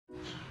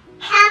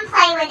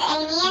with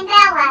Amy and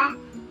Bella,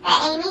 the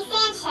Amy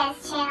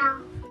Sanchez channel.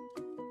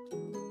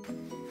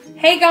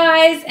 Hey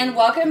guys, and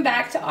welcome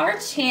back to our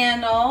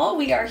channel.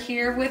 We are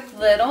here with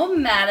little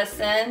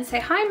Madison. Say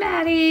hi,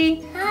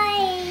 Maddie.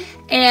 Hi.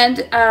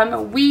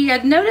 And we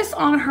had noticed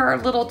on her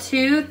little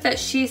tooth that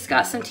she's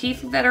got some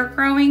teeth that are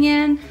growing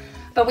in,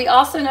 but we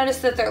also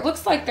noticed that there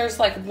looks like there's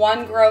like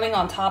one growing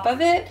on top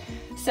of it.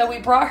 So we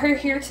brought her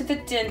here to the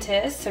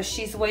dentist. So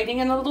she's waiting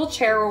in the little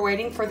chair. We're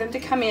waiting for them to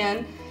come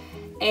in,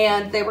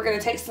 and they were going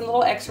to take some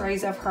little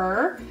x-rays of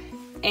her.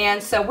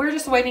 And so we're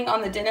just waiting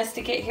on the dentist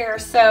to get here.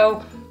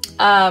 So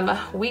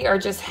we are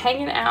just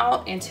hanging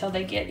out until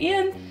they get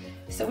in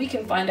so we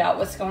can find out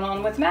what's going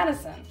on with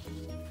Madison.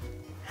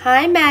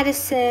 Hi,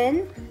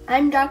 Madison.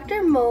 I'm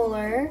Dr.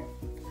 Moeller.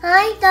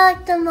 Hi,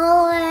 Dr.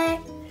 Moeller.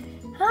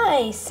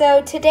 Hi.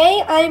 So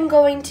today I'm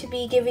going to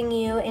be giving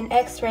you an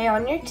x-ray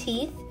on your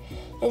teeth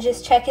and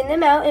just checking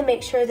them out and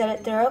make sure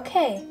that they're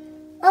okay.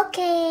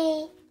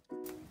 Okay.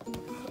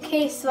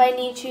 Okay, so I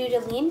need you to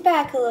lean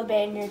back a little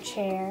bit in your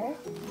chair.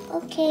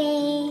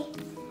 Okay.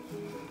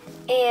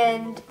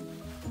 And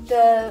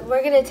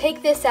we're going to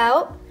take this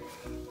out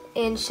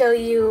and show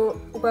you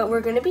what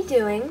we're going to be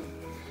doing.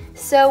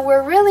 So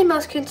we're really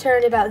most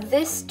concerned about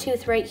this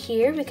tooth right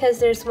here because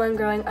there's one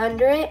growing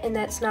under it and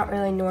that's not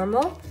really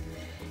normal.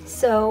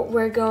 So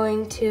we're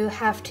going to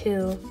have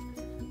to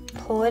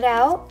pull it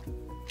out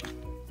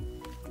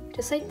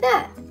just like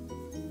that.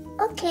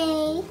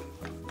 Okay.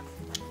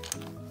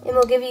 And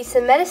we'll give you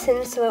some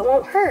medicine so it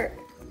won't hurt.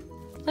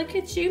 Look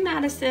at you,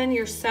 Madison.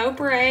 You're so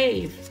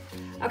brave.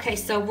 Okay,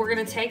 so we're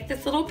gonna take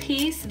this little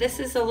piece. This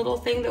is a little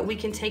thing that we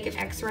can take an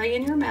x-ray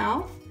in your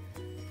mouth.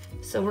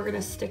 So we're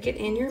gonna stick it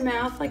in your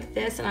mouth like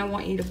this, and I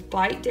want you to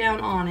bite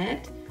down on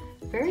it.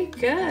 Very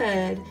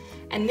good.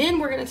 And then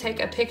we're gonna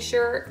take a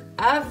picture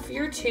of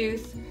your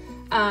tooth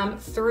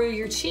through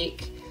your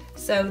cheek.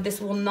 So this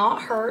will not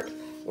hurt.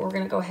 We're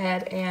gonna go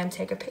ahead and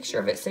take a picture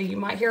of it. So you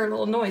might hear a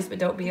little noise, but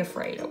don't be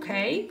afraid,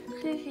 okay?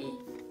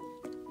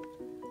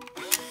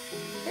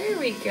 There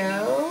we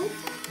go.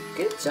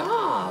 Good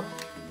job.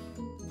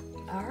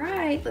 All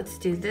right, let's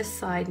do this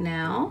side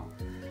now.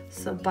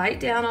 So bite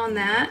down on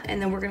that,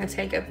 and then we're gonna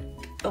take a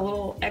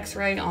little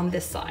x-ray on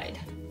this side.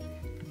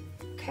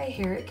 Okay,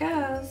 here it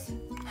goes.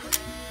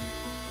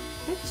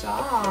 Good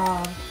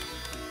job.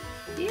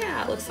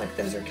 Yeah, it looks like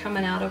those are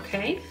coming out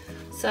okay.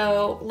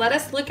 So let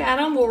us look at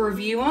them, we'll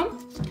review them.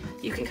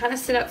 You can kind of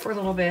sit up for a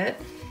little bit,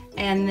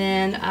 and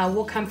then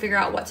we'll come figure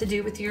out what to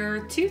do with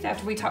your tooth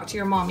after we talk to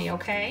your mommy,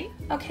 okay?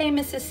 Okay,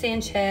 Mrs.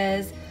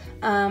 Sanchez.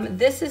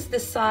 This is the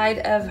side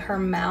of her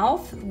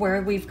mouth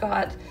where we've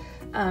got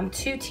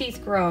two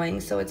teeth growing.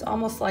 So it's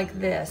almost like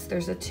this.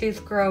 There's a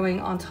tooth growing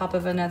on top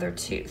of another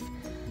tooth.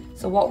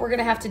 So what we're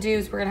gonna have to do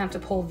is we're gonna have to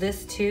pull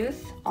this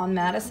tooth on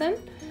Madison.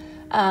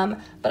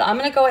 But I'm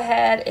gonna go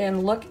ahead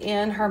and look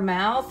in her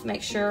mouth,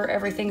 make sure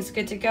everything's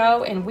good to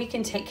go, and we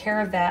can take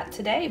care of that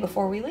today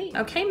before we leave.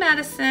 Okay,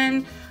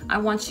 Madison, I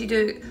want you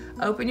to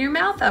open your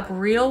mouth up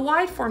real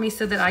wide for me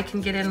so that I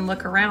can get in and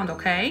look around,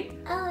 okay?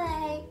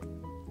 Alright.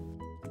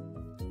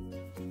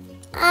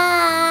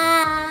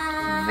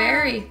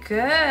 Very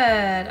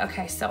good.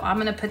 Okay, so I'm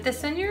gonna put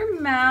this in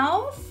your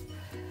mouth.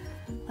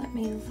 Let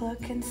me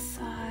look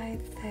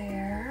inside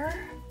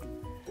there.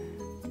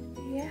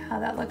 Yeah,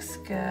 that looks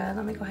good.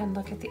 Let me go ahead and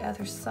look at the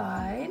other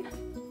side.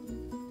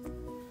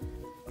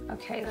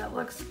 Okay, that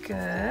looks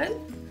good.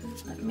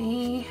 Let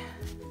me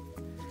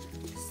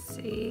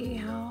see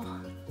how.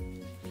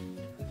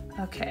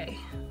 Okay,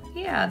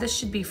 yeah, this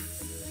should be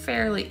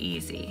fairly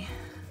easy.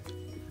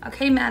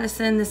 Okay,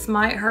 Madison, this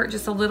might hurt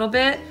just a little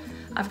bit.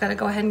 I've got to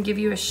go ahead and give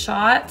you a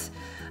shot.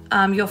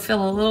 You'll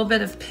feel a little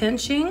bit of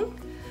pinching.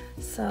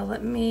 So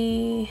let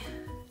me,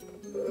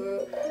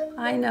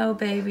 I know,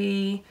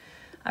 baby.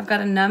 I've got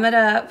to numb it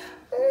up.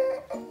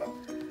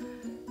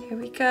 Here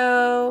we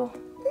go.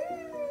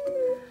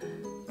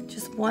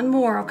 Just one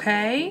more,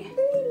 okay?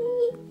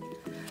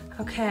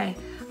 Okay,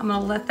 I'm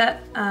gonna let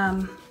that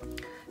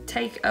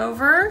take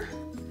over.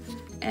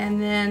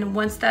 And then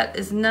once that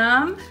is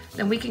numb,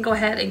 then we can go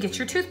ahead and get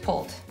your tooth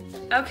pulled.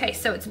 Okay,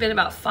 so it's been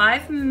about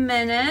 5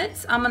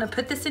 minutes. I'm gonna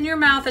put this in your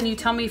mouth and you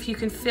tell me if you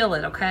can feel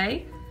it,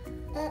 okay?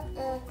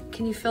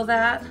 Can you feel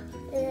that?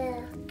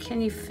 Yeah. Can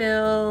you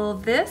feel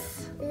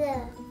this?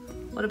 Yeah.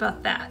 What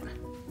about that?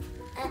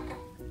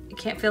 You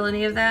can't feel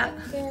any of that?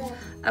 Yeah.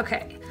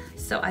 Okay,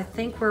 so I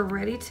think we're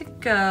ready to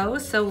go.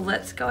 So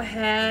let's go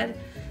ahead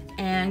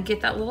and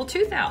get that little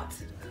tooth out.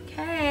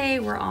 Okay,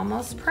 we're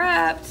almost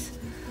prepped.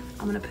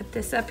 I'm gonna put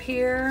this up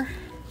here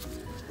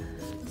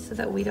so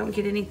that we don't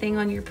get anything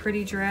on your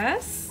pretty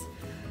dress.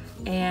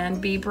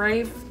 And be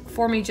brave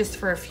for me just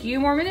for a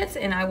few more minutes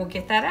and I will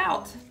get that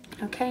out.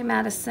 Okay,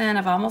 Madison,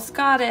 I've almost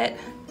got it.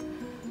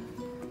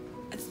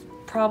 It's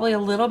probably a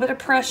little bit of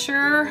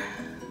pressure.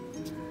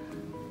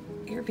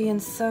 You're being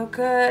so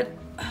good.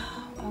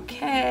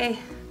 Okay.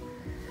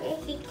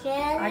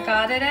 I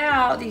got it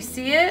out. Do you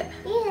see it?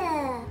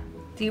 Yeah.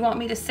 Do you want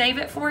me to save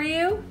it for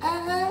you?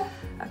 Uh-huh.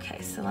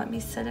 Okay, so let me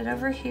set it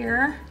over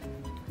here.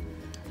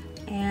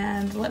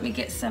 And let me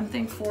get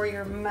something for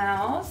your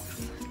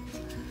mouth.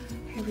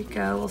 Here we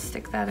go, we'll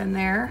stick that in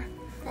there.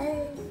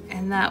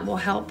 And that will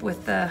help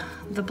with the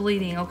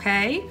bleeding,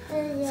 okay?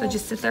 So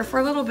just sit there for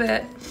a little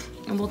bit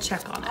and we'll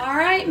check on it. All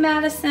right,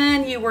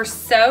 Madison, you were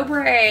so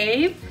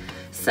brave.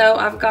 So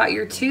I've got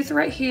your tooth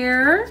right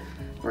here.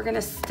 We're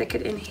gonna stick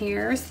it in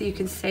here so you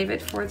can save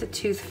it for the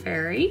tooth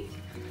fairy.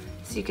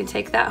 So you can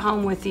take that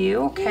home with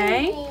you,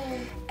 okay?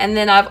 And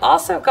then I've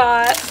also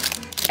got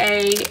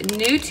a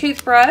new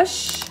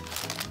toothbrush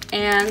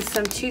and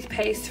some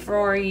toothpaste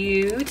for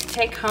you to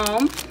take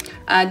home.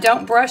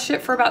 Don't brush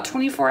it for about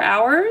 24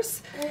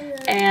 hours.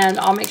 And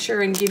I'll make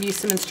sure and give you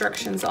some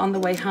instructions on the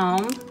way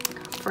home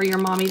for your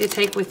mommy to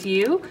take with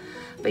you.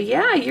 But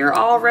yeah, you're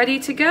all ready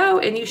to go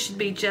and you should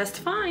be just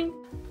fine.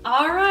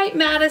 All right,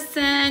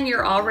 Madison,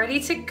 you're all ready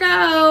to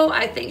go.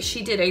 I think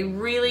she did a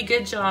really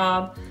good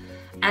job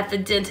at the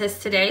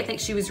dentist today. I think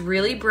she was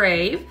really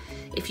brave.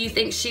 If you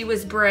think she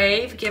was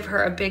brave, give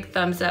her a big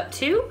thumbs up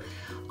too.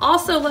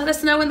 Also, let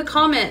us know in the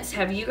comments,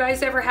 have you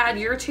guys ever had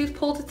your tooth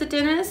pulled at the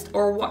dentist,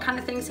 or what kind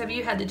of things have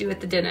you had to do at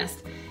the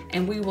dentist?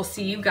 And we will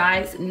see you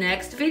guys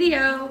next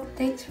video.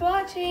 Thanks for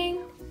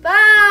watching.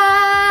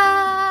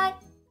 Bye.